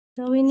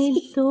So we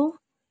need to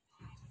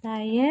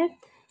tie it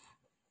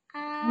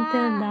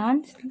until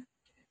down.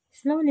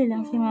 Slowly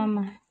lang si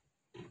Mama.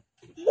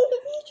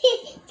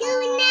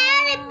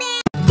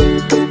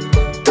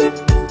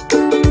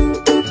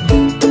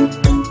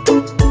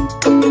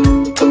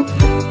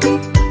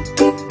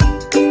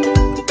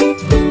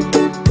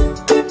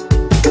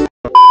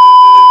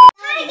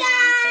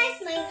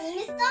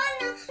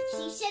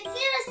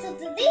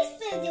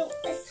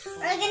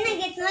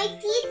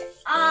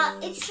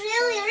 It's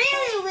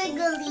really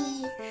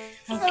wiggly.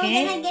 Okay. So we're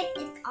gonna get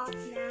it off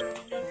now.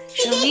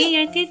 Show me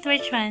your teeth.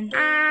 Which one?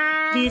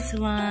 This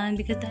one,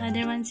 because the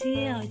other one's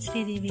here. Oh, it's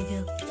really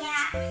wiggle.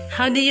 Yeah.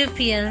 How do you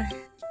feel?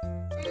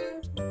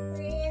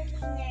 Really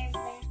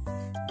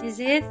nervous. Is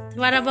it?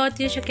 What about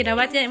you, Shakira?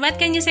 What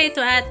can you say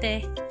to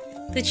Ate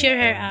to cheer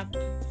her up?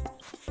 You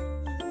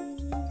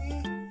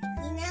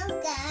know,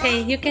 guys.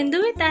 Say, you can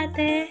do it,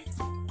 Ate.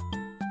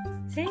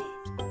 Say.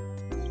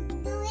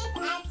 Do it,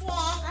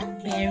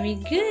 Ate. Very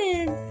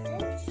good.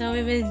 So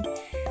we will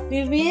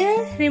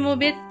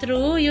remove it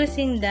through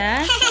using the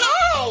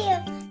Hey!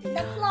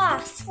 The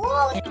floss.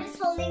 Whoa! I'm just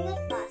holding the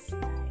floss.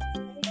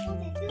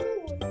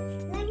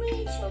 Let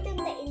me show them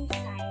the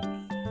inside.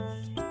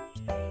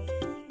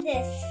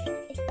 This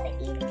is the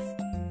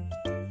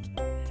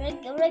inside.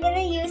 We're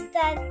gonna use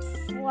that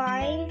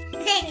twine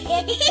to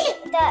get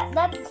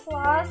that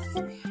floss to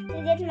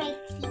get my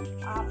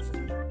teeth off.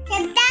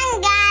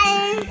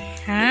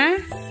 Huh?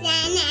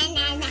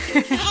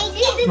 I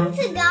did it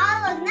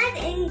Tagalog, not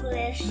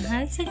English.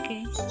 That's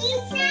okay.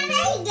 It's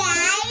not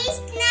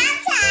guys, not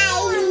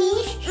tiny.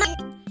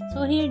 So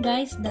here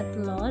guys, that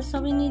floss.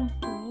 So we need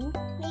to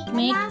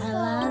make a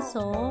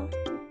lasso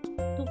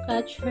to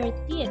catch her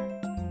teeth.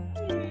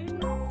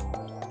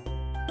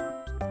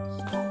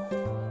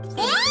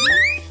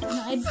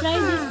 I've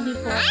tried this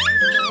before.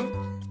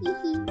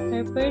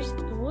 Her first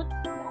tooth,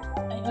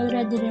 I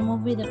already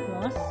removed with the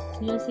floss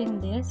using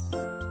this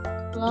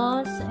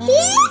floss and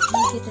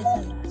make it as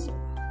a lasso.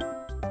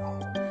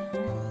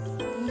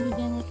 We're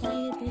gonna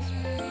tie it this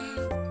way.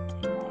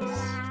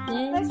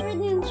 Then First we're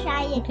gonna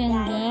try it, you can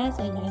guys. guess,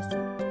 I guess.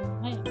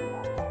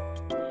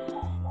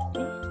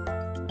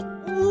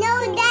 No,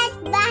 that's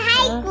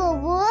behind ko.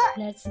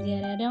 Let's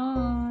get it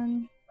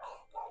on.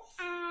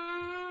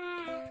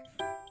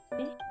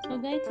 Okay. So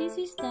guys, this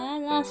is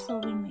the lasso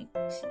we make.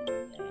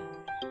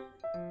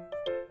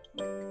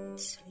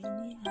 It's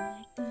really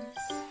like this.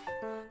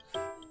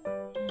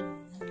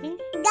 Okay.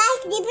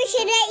 Guys, di ba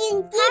siya na yung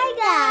teeth? Hi,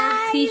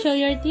 guys! See, show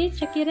your teeth,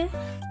 Shakira.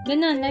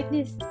 Ganon, like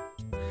this.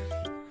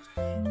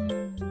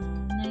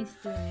 Nice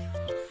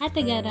teeth.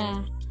 Ate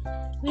Gara,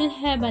 we'll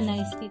have a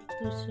nice teeth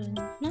too soon.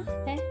 No?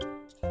 Okay?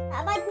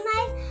 But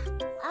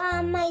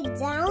my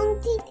down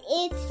teeth,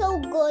 it's so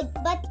good.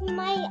 But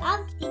my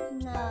up teeth,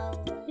 no.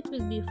 It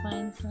will be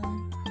fine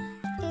soon.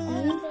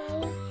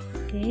 Okay.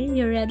 Okay,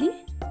 you ready?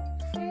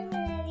 I'm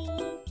ready.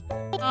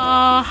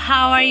 Oh,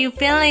 how are you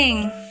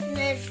feeling?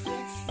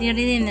 Nervous. You're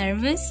really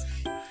nervous?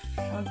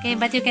 Okay,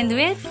 but you can do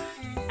it?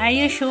 Are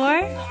you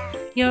sure?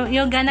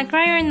 You're gonna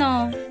cry or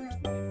no?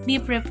 Be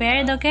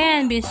prepared, okay?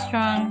 And be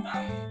strong.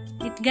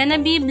 It's gonna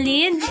be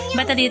bleed,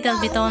 but a little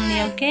bit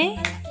only, okay?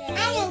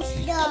 I'm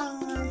strong.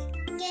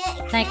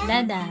 Like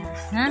Dada,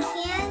 huh?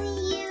 Can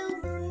you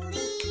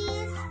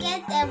please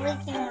get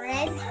everything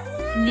ready?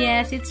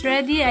 Yes, it's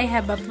ready. I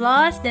have a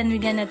floss. Then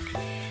we're gonna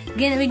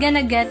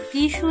get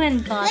tissue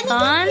and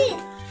cotton.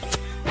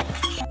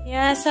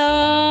 Yeah,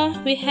 so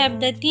we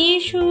have the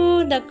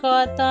tissue, the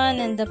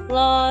cotton, and the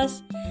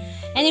floss.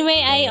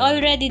 Anyway, I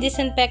already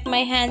disinfect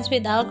my hands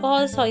with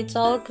alcohol, so it's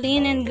all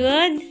clean and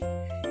good.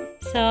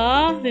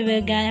 So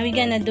we're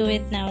gonna do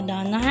it now,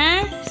 Donna,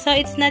 huh? So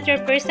it's not your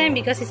first time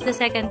because it's the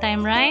second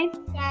time, right?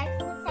 Yeah,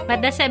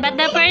 But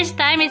the first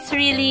time, it's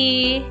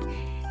really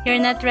you're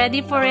not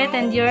ready for it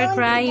and you're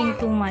crying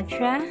too much,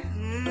 huh?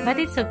 But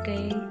it's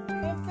okay.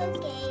 it's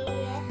okay.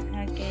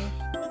 Okay.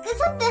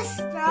 Because of the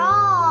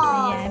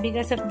straw. Yeah,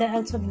 because of the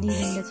also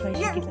bleeding. That's why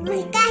she keeps on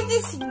bleeding. Because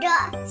it's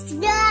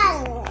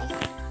strong.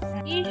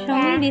 Okay, show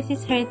me. This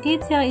is her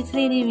teeth. So it's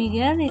really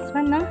wiggle. It's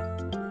fun, no?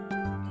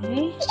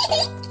 Okay.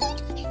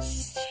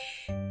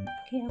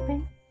 Okay, open.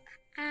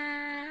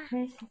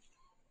 Where's it?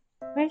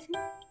 Where's it?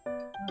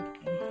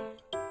 Okay.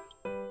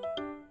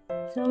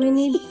 So we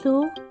need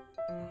to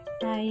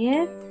tie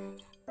it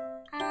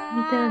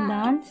until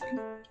down.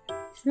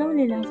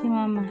 Slowly lang si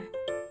Mama.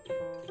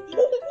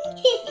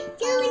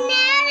 Too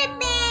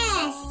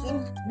nervous.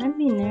 Don't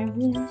be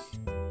nervous.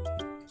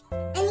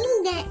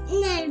 I'm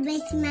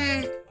nervous,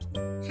 Ma.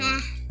 Ha?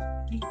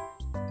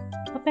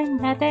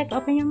 Open, Ate,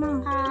 open your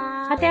mouth.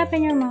 Ate,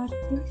 open your mouth,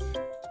 please.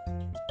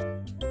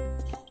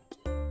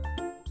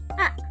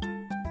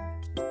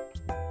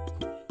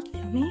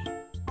 Show me.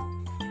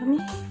 Show me.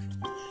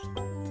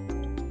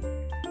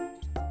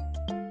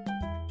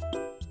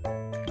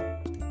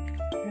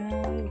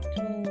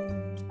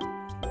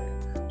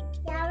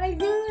 Yeah, we're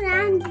doing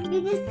round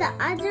because the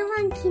other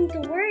one can't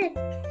work.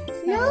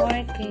 It's No, not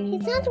working.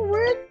 it's not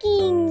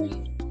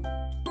working.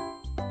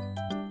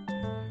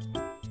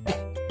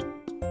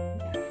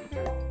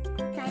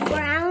 Time for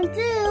round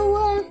 2.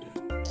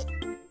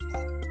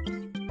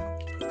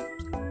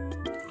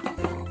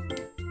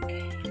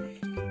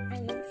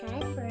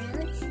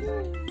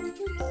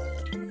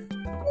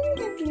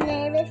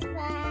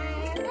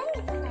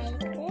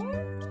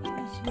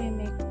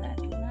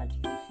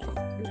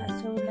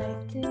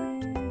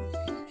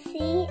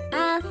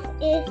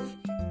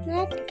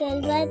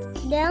 good, but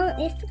down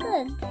is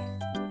good.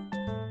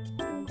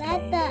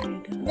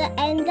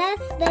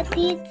 That's the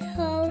teeth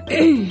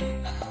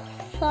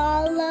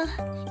fall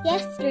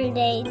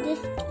yesterday. This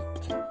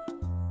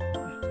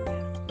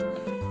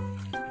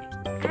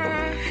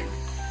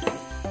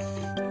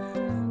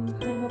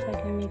I hope I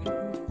can make it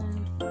this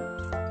time.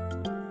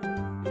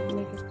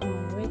 Make it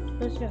tomorrow. Wait,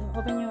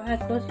 open your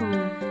eyes, close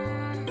one.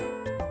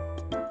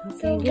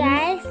 So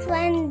guys,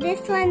 when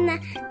this one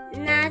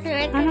not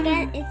work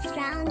again, it's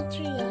round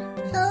 3.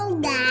 So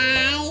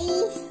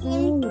guys,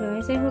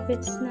 I hope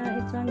it's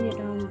only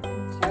round 2.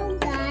 So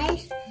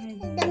guys,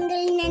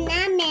 tanggalin na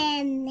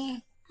namin.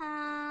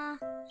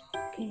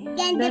 Okay.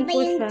 Ganda Don't ba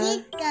push, yung ha?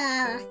 teeth ko?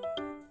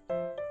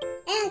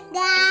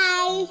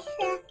 Guys.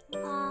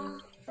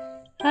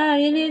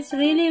 Really, it's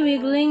really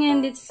wiggling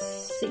and it's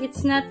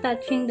not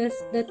touching the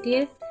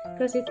teeth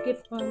because it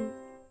keeps on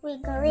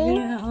wiggling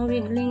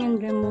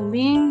and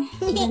removing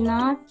the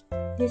knot.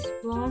 This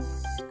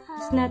floss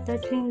is not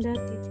touching the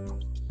teeth.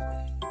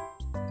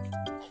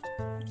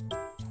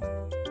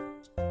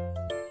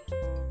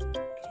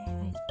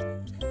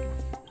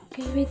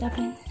 Okay, wait,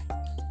 open.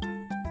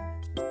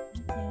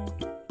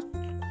 Okay.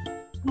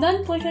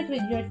 Don't push it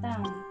with your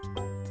tongue.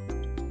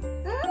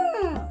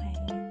 Okay.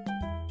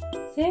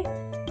 See?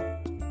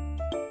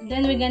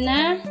 Then we're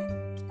gonna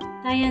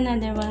tie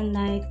another one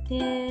like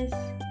this.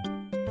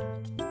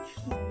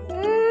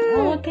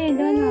 Oh, okay,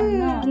 no,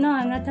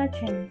 I'm not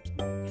touching.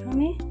 Show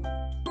me.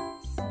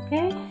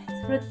 Okay,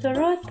 root to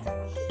root.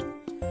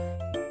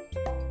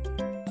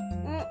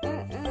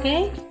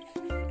 Okay.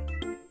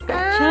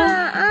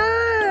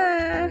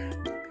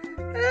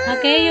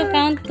 Okay, you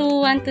count to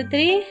 1, 2,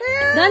 3.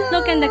 Don't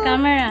look in the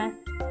camera.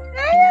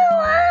 I don't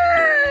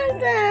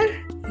want.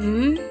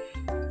 Okay.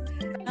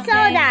 So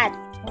that.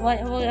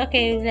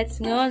 Okay, let's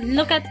go.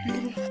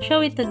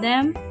 Show it to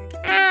them.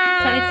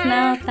 So it's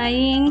now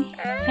tying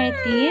her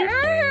teeth.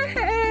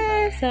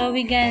 So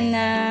we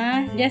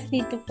gonna just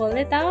need to pull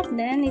it out,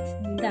 then it's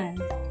done.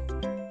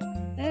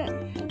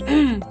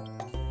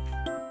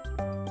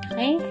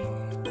 Okay.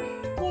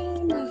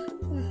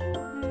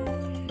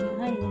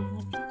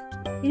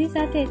 It is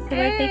at it. So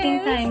we're taking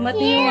time. What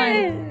do you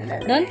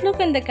want? Don't look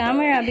in the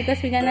camera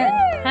because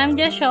I'm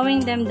just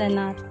showing them the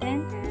knot.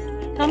 Then,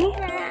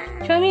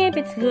 show me if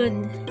it's good.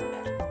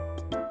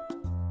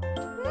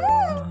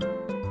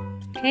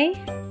 Okay.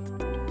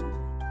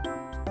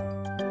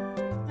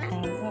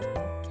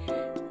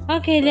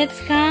 Okay, let's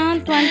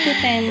count 1 to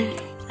 10.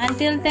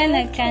 Until 10,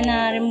 I can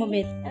remove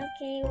it.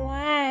 Okay,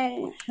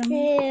 1,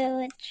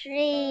 2,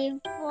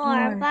 3,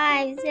 4,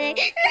 5,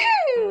 6,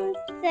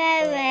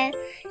 7,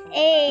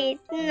 8,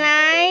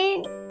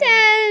 9,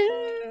 10.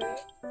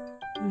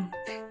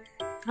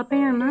 Open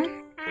your mouth.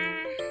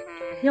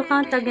 You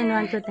count again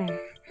 1 to 10.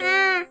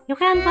 You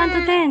count 1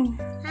 to 10.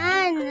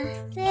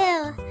 1,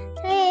 2,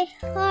 3,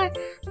 4,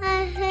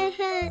 5, 6,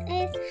 7,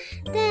 8,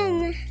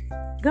 10.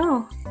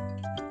 Go.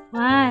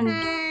 1,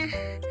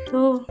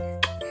 2,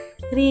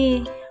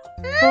 3,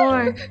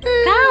 4.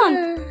 Count.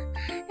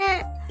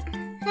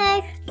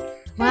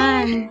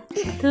 1,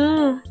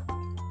 2.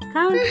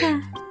 Count ka.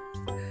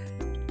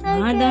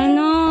 I don't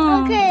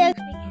know.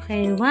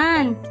 Okay,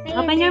 1.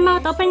 Open your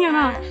mouth. Open your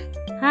mouth.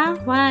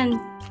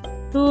 1,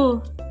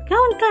 2.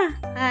 Count ka.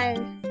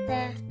 1,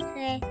 2,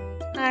 3,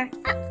 4.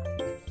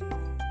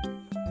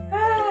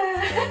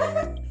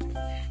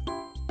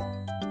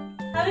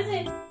 How is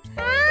it?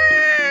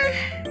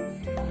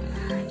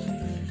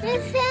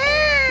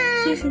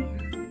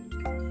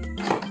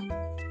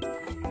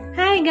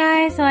 Hi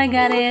guys, so I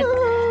got it.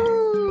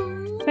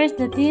 First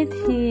the teeth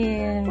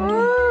here.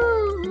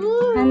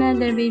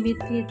 Another baby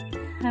teeth.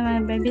 My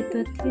baby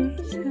tooth here.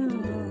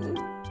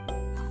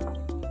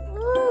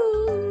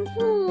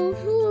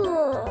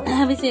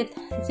 How is it?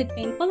 Is it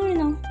painful or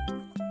no?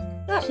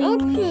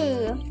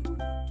 Okay.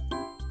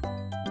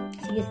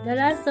 Here's the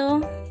lasso,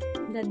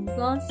 the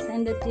floss,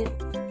 and the teeth.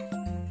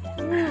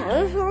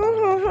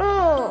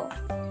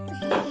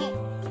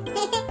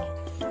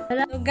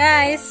 So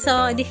guys,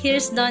 so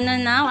here's Donna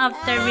now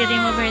after we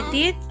remove her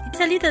teeth. It's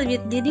a little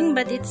bit bleeding,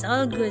 but it's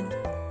all good.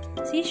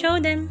 See, show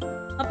them.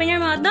 Open your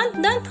mouth.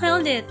 Don't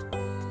hold it.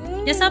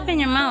 Just open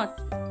your mouth.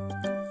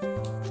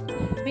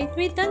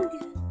 Wait, don't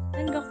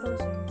go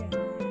closer.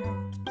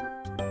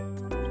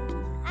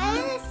 I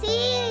want to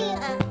see.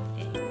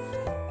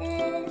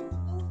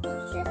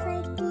 Just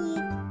like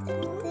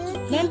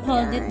this. Don't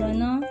hold it,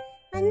 Donna.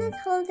 I'm not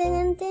holding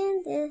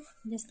anything. This.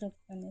 Just look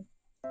on it.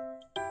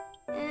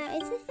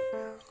 Is it?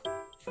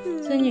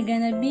 Soon you're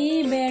gonna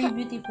be very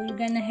beautiful. You're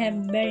gonna have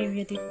very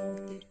beautiful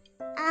teeth.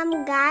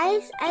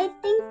 Guys, I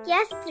think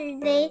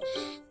yesterday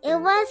it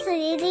was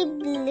really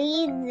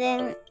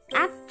bleeding.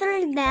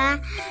 After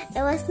that,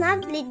 it was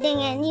not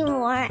bleeding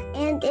anymore,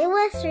 and it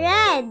was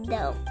red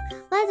though.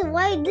 But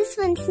why this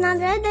one's not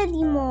red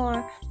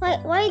anymore?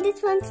 Why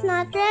this one's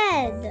not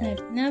red?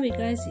 No,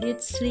 because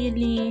it's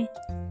really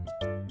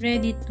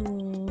ready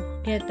to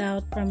get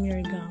out from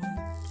your gum.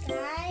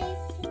 Guys,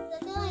 look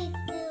at my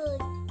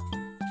tooth.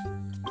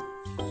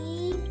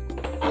 See?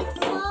 It's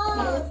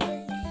cold.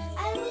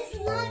 I was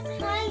not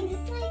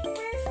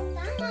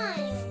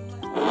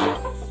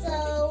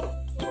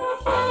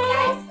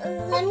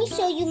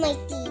my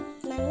teeth.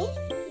 Mommy?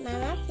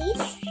 Mama,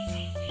 please.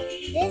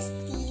 This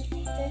teeth.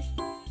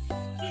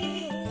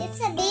 It's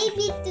a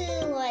baby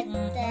tooth.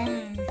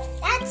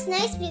 That's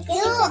nice because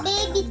it's a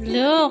baby tooth.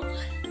 Look.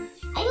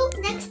 I hope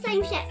next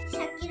time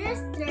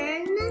Shakira's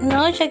turn.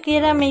 No,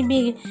 Shakira,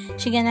 maybe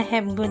she gonna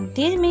have good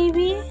teeth,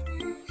 maybe.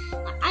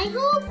 I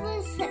hope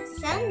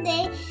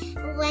someday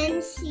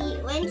when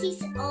she's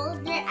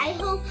older, I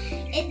hope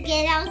it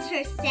get out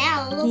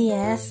herself.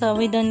 Yeah, so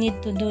we don't need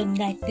to do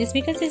like this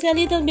because it's a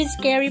little bit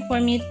scary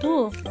for me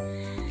too.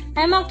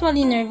 I'm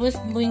actually nervous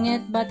doing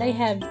it, but I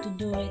have to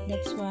do it.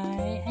 That's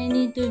why I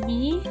need to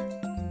be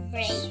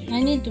Brave. I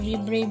need to be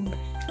brave.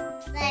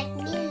 Like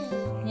me.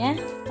 Yeah,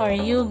 for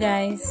you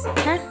guys.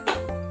 Huh?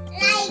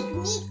 Like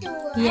me too.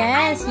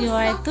 Yes, you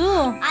are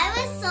too. I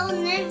was so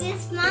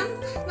nervous.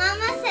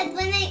 Mama said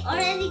when I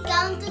already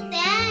count to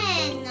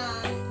 10.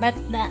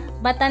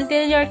 But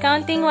until you're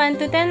counting 1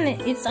 to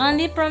 10, it's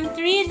only from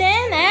 3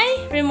 then,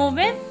 eh?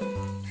 Remove it.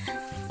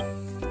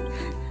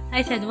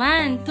 I said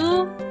 1,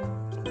 2,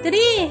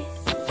 3.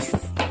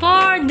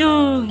 4,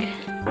 Doug.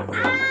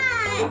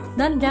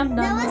 Don't jump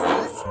down. That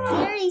was so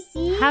scary,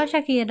 see? How,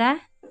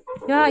 Shakira?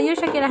 You,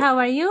 Shakira, how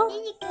are you?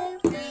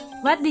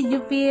 What did you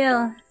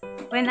feel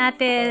when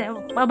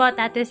about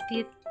Ate's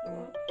teeth?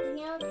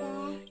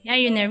 Are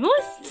you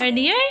nervous?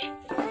 Earlier?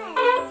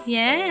 Guys,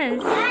 Yes.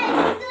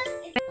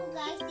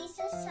 these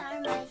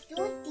are my 2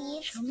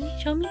 teeth.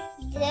 Show me.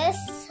 This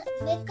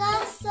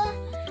because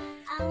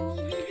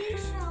we didn't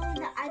show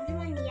the other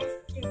one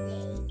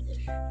yesterday.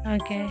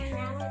 Okay. So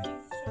now we can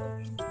show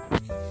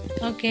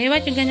them. Okay,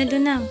 what you gonna do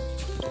now?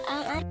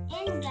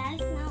 And guys,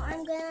 now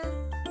I'm gonna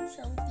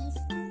show these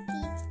teeth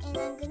and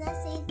I'm gonna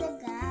say to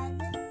God,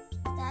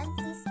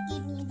 please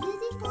give me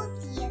beautiful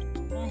teeth.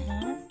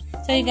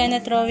 So you're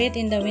gonna throw it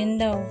in the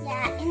window.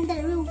 Yeah, in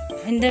the roof.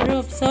 In the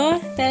roof. So,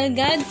 tell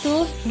God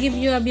to give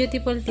you a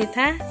beautiful teeth,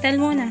 ha? Tell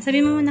muna. Sabi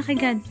mo muna kay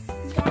God.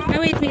 God,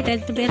 Wait. Tell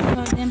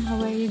them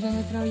how are you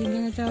gonna throw? You're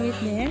gonna throw it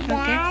there, okay?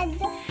 God,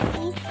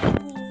 please give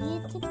me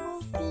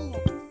beautiful teeth.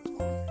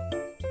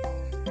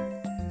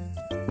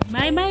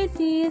 Bye-bye,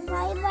 teeth.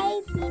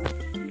 Bye-bye, teeth.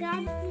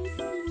 God, please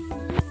give me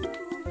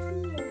beautiful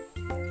teeth.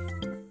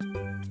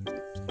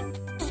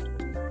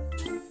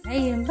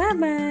 Ayun,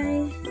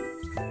 bye-bye.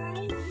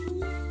 Bye, teeth.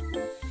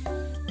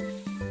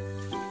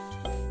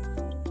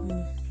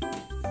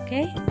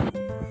 Okay?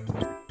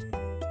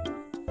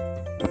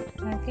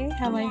 Okay,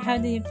 how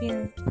do you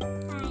feel?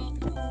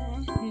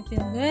 You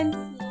feel good?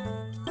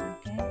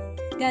 Okay.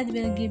 God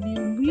will give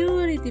you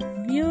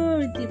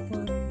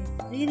beautiful,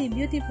 really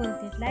beautiful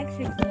teeth like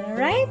Shakira,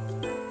 right?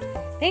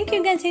 Thank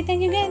you, God. Say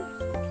thank you, God.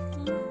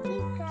 Thank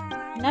you,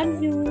 God. Love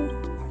you.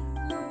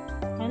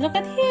 Oh, look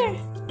at here.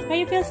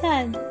 Why you feel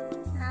sad?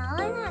 No,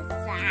 not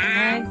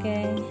sad.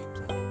 Okay.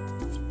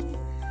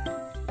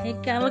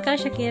 Ikaw,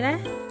 Shakira?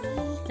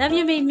 Love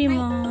you, baby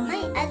mo.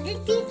 My other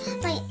teeth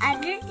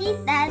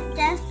that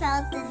just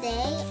fell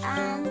today,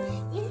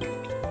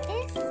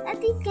 is a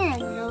teeth gonna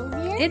grow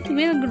there? It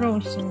will grow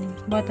soon,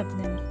 both of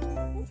them.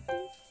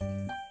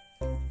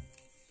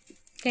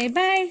 Okay,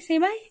 bye. Say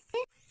bye.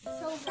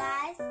 So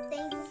guys,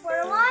 thank you for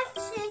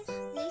watching.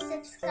 Please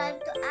subscribe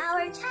to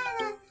our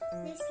channel.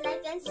 Please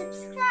like and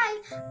subscribe.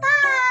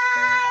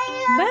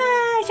 Bye!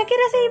 Bye.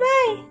 Shakira, say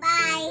bye.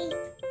 Bye!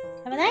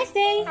 Have a nice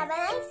day. Have a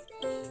nice